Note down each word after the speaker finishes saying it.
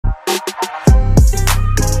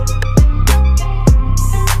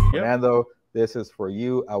Fernando, this is for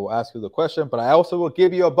you. I will ask you the question, but I also will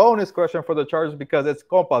give you a bonus question for the Chargers because it's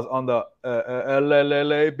Compas on the LLABBB.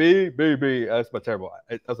 That's terrible.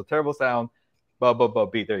 That's a terrible sound.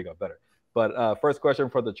 B. There you go. Better. But first question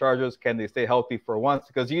for the Chargers: can they stay healthy for once?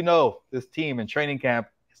 Because this team in training camp,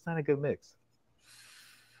 it's not a good mix.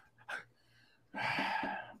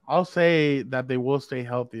 I'll say that they will stay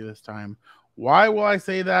healthy this time. Why will I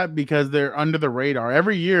say that? Because they're under the radar.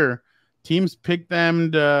 Every year, teams pick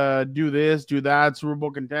them to do this, do that, Super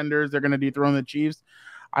Bowl contenders. They're going to dethrone the Chiefs.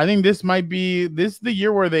 I think this is the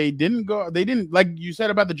year where they didn't, like you said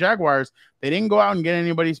about the Jaguars, they didn't go out and get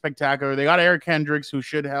anybody spectacular. They got Eric Kendricks, who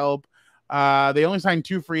should help. They only signed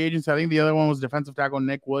 2 free agents. I think the other one was defensive tackle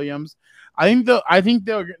Nick Williams. I think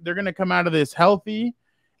they're going to come out of this healthy.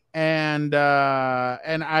 And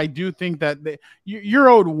I do think that you're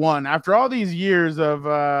owed one after all these years of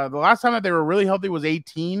the last time that they were really healthy was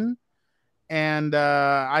 18. And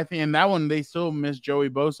I think in that one, they still missed Joey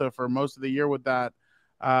Bosa for most of the year with that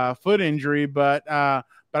foot injury. But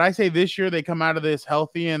I say this year they come out of this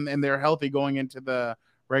healthy and they're healthy going into the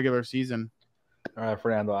regular season. All right,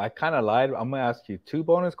 Fernando, I kind of lied. I'm going to ask you 2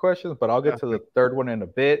 bonus questions, but I'll get to the third one in a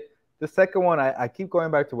bit. The second one, I keep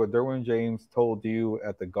going back to what Derwin James told you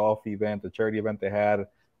at the golf event, the charity event they had,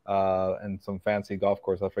 and some fancy golf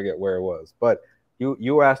course. I forget where it was. But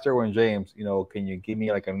you asked Derwin James, can you give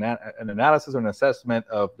me like an analysis or an assessment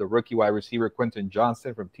of the rookie wide receiver Quentin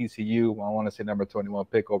Johnston from TCU? I want to say number 21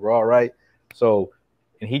 pick overall, right? So,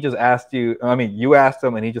 and he just asked you. I mean, you asked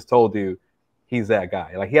him, and he just told you he's that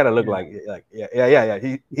guy. Like he had to look yeah.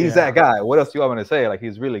 He's that guy. What else do you want me to say? Like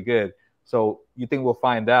he's really good. So you think we'll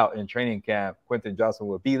find out in training camp Quentin Johnston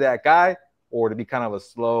will be that guy, or to be kind of a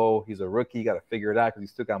slow, he's a rookie, you got to figure it out because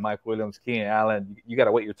he's still got Mike Williams, Keenan Allen. You got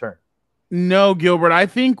to wait your turn. No, Gilbert, I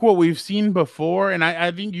think what we've seen before, and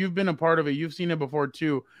I think you've been a part of it, you've seen it before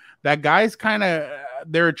too, that guys kind of,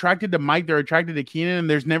 they're attracted to Mike, they're attracted to Keenan, and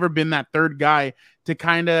there's never been that third guy to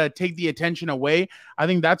kind of take the attention away. I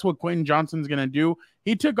think that's what Quentin Johnston's going to do.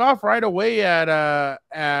 He took off right away at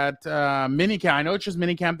minicamp. I know it's just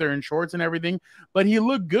minicamp. They're in shorts and everything, but he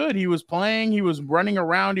looked good. He was playing. He was running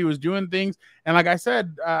around. He was doing things. And like I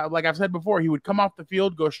said, like I've said before, he would come off the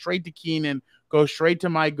field, go straight to Keenan, go straight to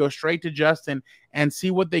Mike, go straight to Justin, and see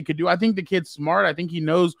what they could do. I think the kid's smart. I think he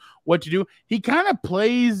knows what to do. He kind of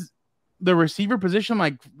plays the receiver position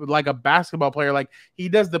like a basketball player. Like he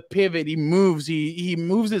does the pivot, he moves, he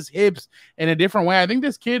moves his hips in a different way. I think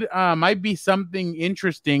this kid might be something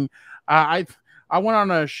interesting. I went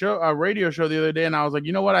on a radio show the other day, and I was like,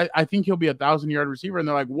 you know what? I think he'll be 1,000-yard receiver. And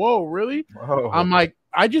they're like, whoa, really? Whoa. I'm like,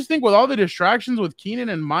 I just think with all the distractions with Keenan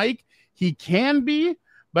and Mike, he can be.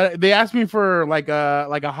 But they asked me for like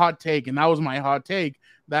a hot take, and that was my hot take,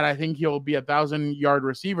 that I think he'll be 1,000-yard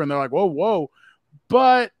receiver. And they're like, whoa.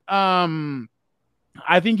 But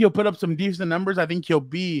I think he'll put up some decent numbers. I think he'll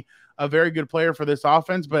be a very good player for this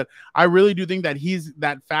offense. But I really do think that he's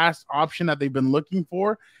that fast option that they've been looking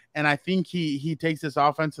for. And I think he takes this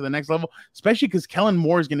offense to the next level, especially because Kellen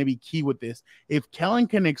Moore is going to be key with this. If Kellen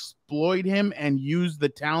can exploit him and use the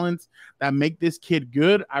talents that make this kid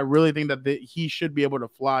good, I really think that he should be able to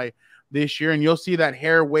fly this year. And you'll see that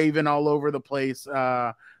hair waving all over the place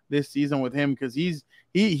this season with him, because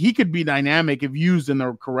he could be dynamic if used in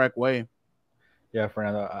the correct way. Yeah,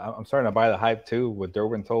 Fernando, I'm starting to buy the hype too. What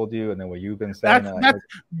Derwin told you, and then what you've been saying. That's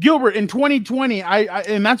Gilbert in 2020.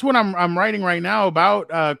 And that's what I'm writing right now about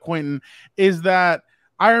Quentin. Is that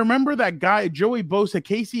I remember that guy Joey Bosa,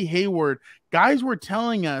 Casey Hayward, guys were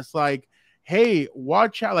telling us like, "Hey,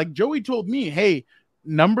 watch out!" Like Joey told me, "Hey,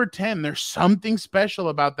 number 10, there's something special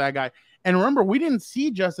about that guy." And remember, we didn't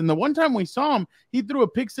see Justin. The one time we saw him, he threw a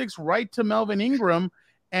pick six right to Melvin Ingram.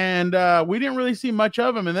 And we didn't really see much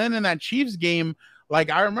of him. And then in that Chiefs game, like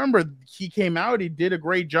I remember he came out, he did a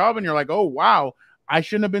great job. And you're like, oh, wow, I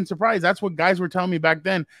shouldn't have been surprised. That's what guys were telling me back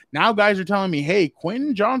then. Now guys are telling me, hey,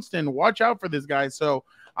 Quentin Johnston, watch out for this guy. So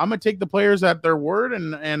I'm going to take the players at their word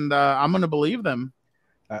and I'm going to believe them.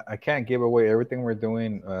 I can't give away everything we're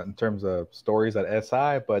doing in terms of stories at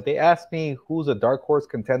SI, but they asked me who's a dark horse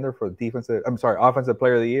contender for offensive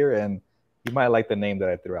player of the year. And you might like the name that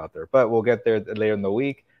I threw out there, but we'll get there later in the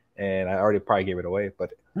week. And I already probably gave it away, but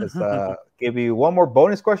let's give you one more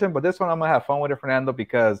bonus question. But this one, I'm going to have fun with it, Fernando,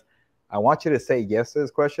 because I want you to say yes to this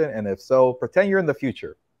question. And if so, pretend you're in the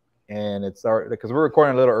future. And it's because we're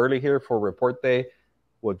recording a little early here for report day.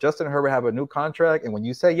 Will Justin Herbert have a new contract? And when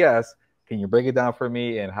you say yes, can you break it down for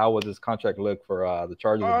me? And how will this contract look for the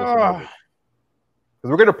Chargers? Because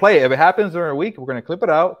we're going to play it. If it happens during a week, we're going to clip it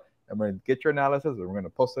out. And we're going to get your analysis, and we're going to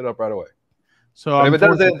post it up right away. So if it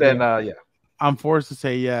doesn't, then yeah, I'm forced to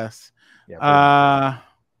say yes. Yeah,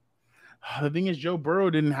 The thing is, Joe Burrow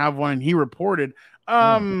didn't have one. And he reported.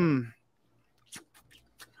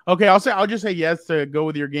 Okay, I'll just say yes to go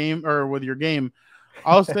with your game or with your game.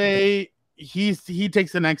 I'll say he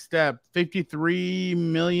takes the next step. 53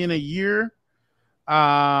 million a year.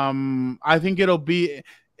 I think it'll be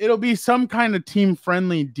some kind of team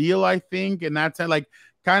friendly deal, I think, and that's like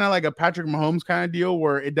kind of like a Patrick Mahomes kind of deal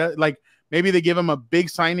where it does like maybe they give him a big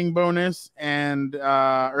signing bonus and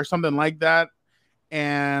or something like that.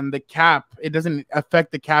 And the cap, it doesn't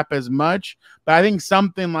affect the cap as much, but I think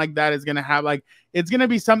something like that is going to have like, it's going to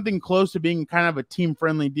be something close to being kind of a team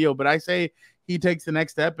friendly deal. But I say he takes the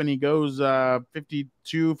next step and he goes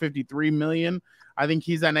 52, 53 million. I think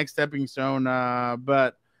he's that next stepping stone.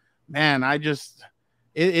 But man,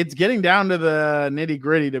 it's getting down to the nitty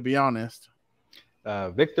gritty, to be honest.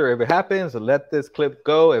 Victor, if it happens, let this clip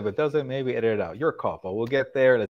go. If it doesn't, maybe edit it out. Your call, but we'll get there.